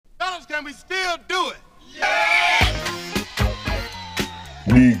and we still do it.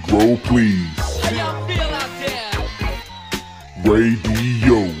 Negro, please. How y'all feel out there?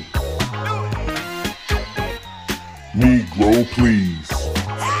 Radio. Negro, please.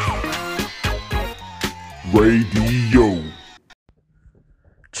 Radio.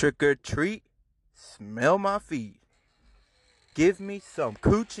 Trick or treat, smell my feet. Give me some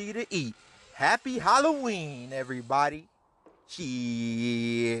coochie to eat. Happy Halloween, everybody.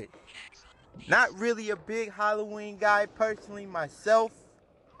 Shit. Not really a big Halloween guy personally myself,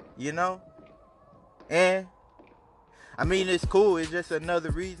 you know? And, I mean, it's cool. It's just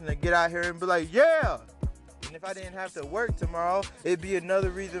another reason to get out here and be like, yeah! And if I didn't have to work tomorrow, it'd be another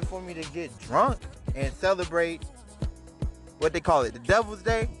reason for me to get drunk and celebrate what they call it, the Devil's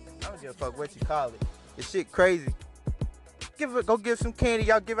Day. I don't give a fuck what you call it. This shit crazy. Go give some candy.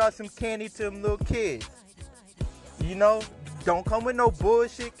 Y'all give out some candy to them little kids. You know, don't come with no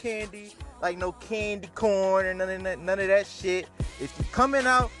bullshit candy, like no candy corn or none of that shit. If you coming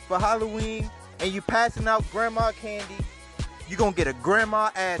out for Halloween and you passing out grandma candy, you gonna get a grandma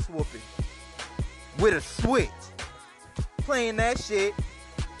ass whooping with a switch. Playing that shit.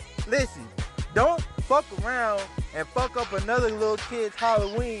 Listen, don't fuck around and fuck up another little kid's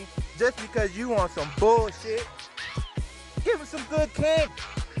Halloween just because you want some bullshit. Give him some good candy.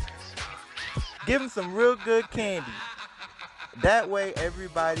 Give him some real good candy. That way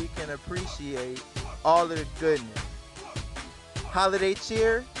everybody can appreciate all of the goodness. Holiday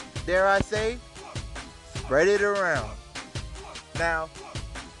cheer, dare I say, spread it around. Now,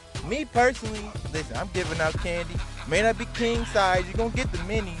 me personally, listen, I'm giving out candy. May not be king size, you're gonna get the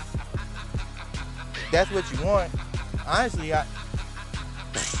minis. That's what you want. Honestly, I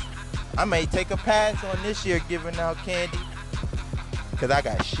may take a pass on this year giving out candy, cause I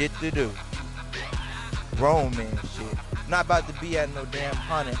got shit to do. Grown man shit. Not about to be at no damn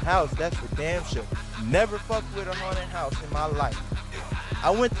haunted house. That's for damn sure. Never fucked with a haunted house in my life. I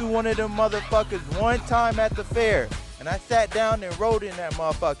went through one of them motherfuckers one time at the fair, and I sat down and rode in that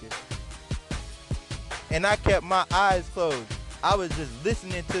motherfucker. And I kept my eyes closed. I was just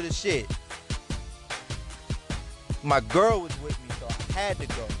listening to the shit. My girl was with me, so I had to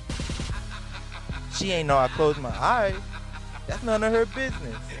go. She ain't know I closed my eyes. That's none of her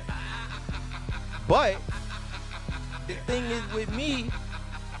business. But the thing is with me,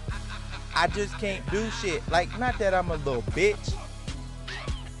 I just can't do shit. Like, not that I'm a little bitch,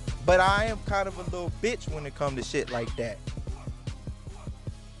 but I am kind of a little bitch when it comes to shit like that.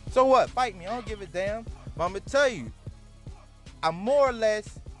 So what? Fight me. I don't give a damn. But I'm going to tell you, I'm more or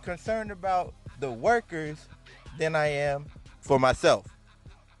less concerned about the workers than I am for myself.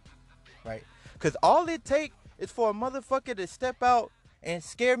 Right? Because all it takes is for a motherfucker to step out and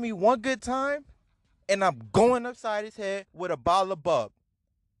scare me one good time, and I'm going upside his head with a bottle of bub.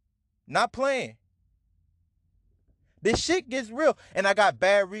 Not playing. This shit gets real, and I got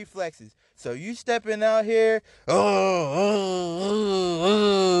bad reflexes. So you stepping out here,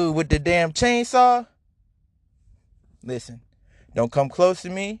 with the damn chainsaw? Listen, don't come close to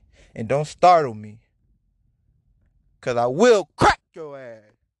me, and don't startle me. Because I will crack your ass.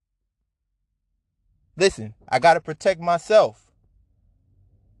 Listen, I got to protect myself.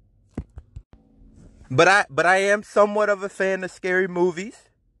 But I am somewhat of a fan of scary movies.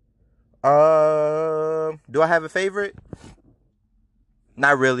 Do I have a favorite?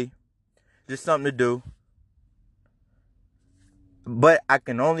 Not really. Just something to do. But I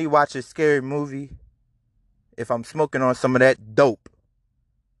can only watch a scary movie if I'm smoking on some of that dope.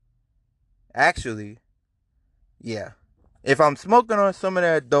 Actually, yeah. If I'm smoking on some of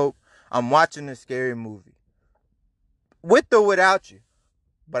that dope, I'm watching a scary movie. With or without you.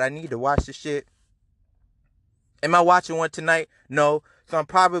 But I need to watch the shit. Am I watching one tonight? No. So I'm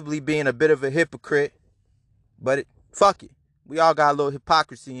probably being a bit of a hypocrite. But fuck it. We all got a little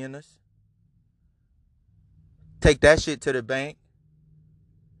hypocrisy in us. Take that shit to the bank.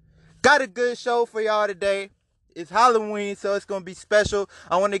 Got a good show for y'all today. It's Halloween, so it's going to be special.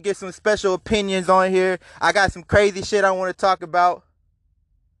 I want to get some special opinions on here. I got some crazy shit I want to talk about.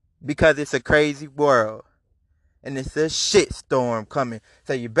 Because it's a crazy world. And it's a shit storm coming.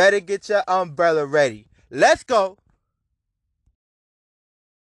 So you better get your umbrella ready. Let's go.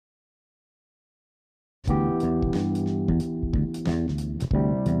 It's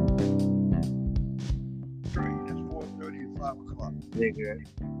 4:30, 5 o'clock. Nigga,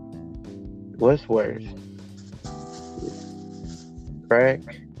 what's worse? Crack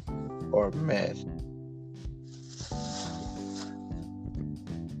or meth?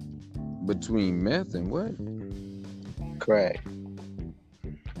 Between meth and what? Crack.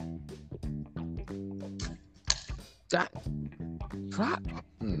 That, crack.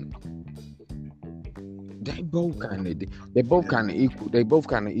 they both kind of equal. They both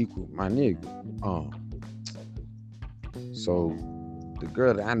kind of equal, my nigga. So the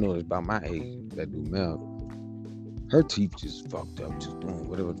girl that I know is about my age that do meth, her teeth just fucked up, just doing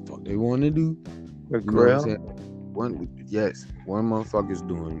whatever the fuck they want to do. The You know what I'm grill. saying? One motherfucker's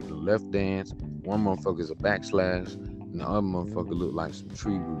doing the left dance, one motherfucker's a backslash, and the other motherfucker look like some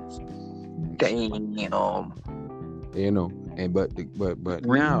tree roots. Damn. You know, and but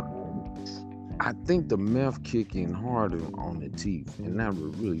now I think the meth kick in harder on the teeth, and that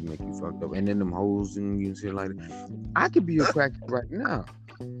would really make you fucked up. And then them holes and you shit like that. I could be a crackhead right now.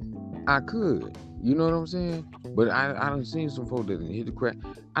 I could. You know what I'm saying? But I done seen some folks that hit the crack.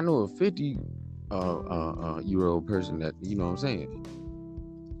 I know a 50-year old person that, you know what I'm saying?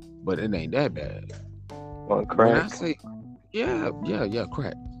 But it ain't that bad. On When I crack. say, yeah,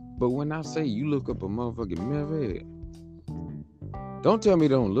 crack. But when I say you look up a motherfucking meth head, don't tell me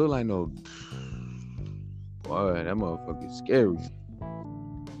they don't look like no. Boy, that motherfucker is scary.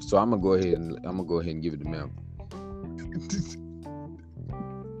 So I'm gonna go ahead and give it to meth.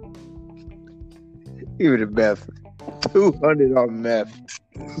 Give it a meth. 200 on meth.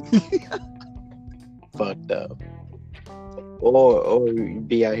 Fucked up. Or you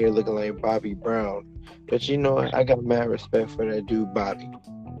be out here looking like Bobby Brown. But you know what? I got mad respect for that dude Bobby.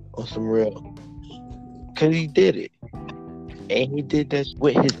 On some real. Cause he did it. And he did that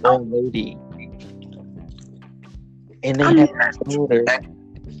with his own lady. And they had a daughter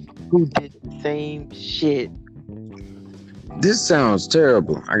who did the same shit. This sounds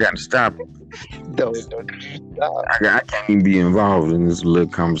terrible. I gotta stop it. Don't stop. I can't even be involved in this little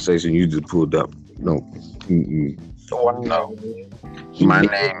conversation you just pulled up. No. Mm-mm. Wow. No. He My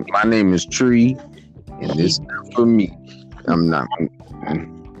did- name is Tree, and this is not for me. I'm not.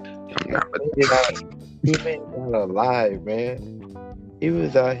 He made it out alive, man. He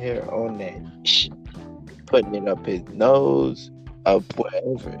was out here on that shit, putting it up his nose, up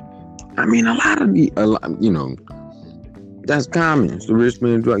whatever. I mean, you know, that's common. It's the rich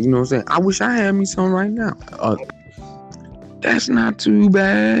man drug. You know what I'm saying? I wish I had me some right now. That's not too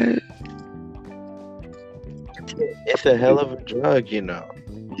bad. It's a hell of a drug, you know.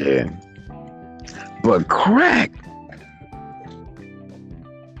 Yeah. But crack.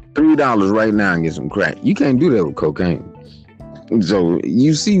 $3 right now and get some crack. You can't do that with cocaine. So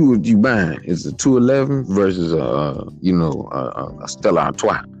you see what you buying. It's a 211 versus a Stella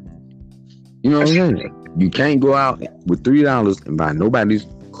Artois. You know what I'm saying? You can't go out with $3 and buy nobody's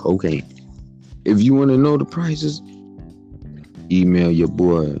cocaine. If you want to know the prices, email your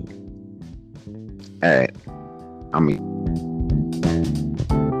boy at